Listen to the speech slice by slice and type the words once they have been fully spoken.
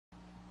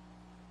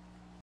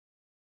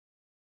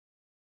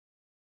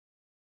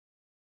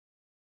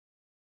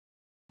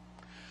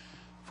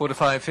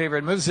4-5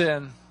 favorite moves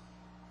in.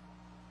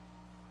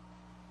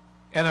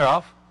 And they're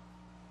off.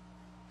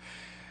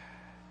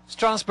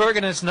 Strasburg,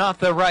 and it's not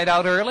the right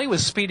out early with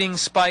Speeding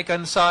Spike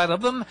inside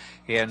of them.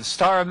 And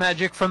Star of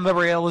Magic from the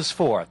rail is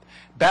fourth.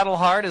 Battle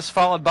Hard is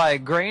followed by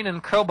Grain,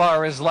 and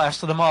Crowbar is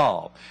last of them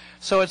all.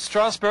 So it's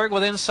Strasburg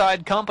with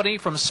inside company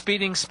from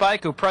Speeding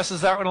Spike, who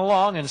presses that one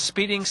along, and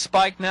Speeding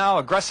Spike now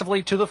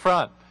aggressively to the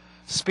front.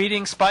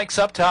 Speeding Spike's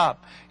up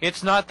top.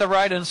 It's not the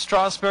right, and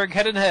Strasburg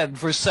head and head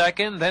for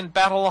second. Then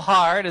Battle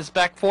Hard is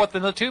back fourth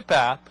in the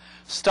two-path.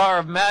 Star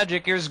of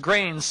Magic, here's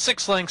Grain,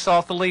 6 lengths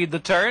off the lead the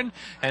turn,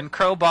 and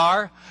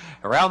Crowbar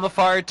around the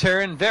far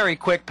turn. Very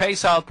quick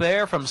pace out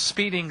there from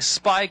Speeding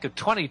Spike of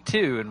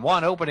 22 in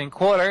one opening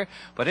quarter,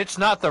 but it's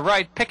not the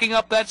right, picking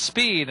up that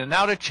speed, and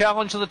now to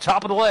challenge to the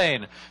top of the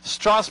lane.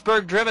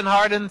 Strasburg driven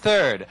hard in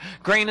third.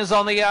 Grain is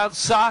on the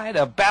outside,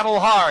 a Battle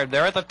Hard.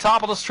 They're at the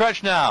top of the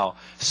stretch now.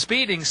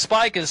 Speeding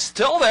Spike is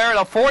still there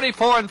at a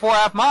 44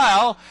 4.5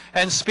 mile,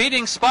 and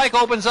Speeding Spike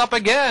opens up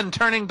again,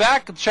 turning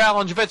back the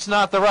challenge if it's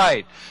not the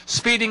right.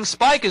 Speeding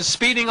Spike is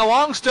speeding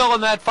along still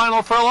in that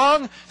final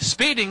furlong.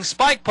 Speeding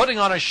Spike putting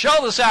on a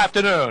show this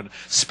afternoon.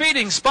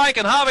 Speeding Spike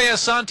and Javier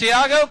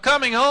Santiago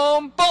coming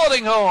home,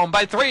 bulleting home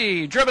by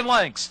 3 driven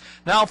lengths.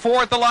 Now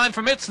 4 at the line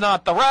from It's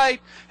Not the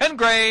Right, and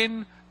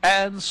Grain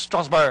and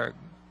Strasburg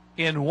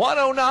in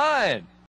 109.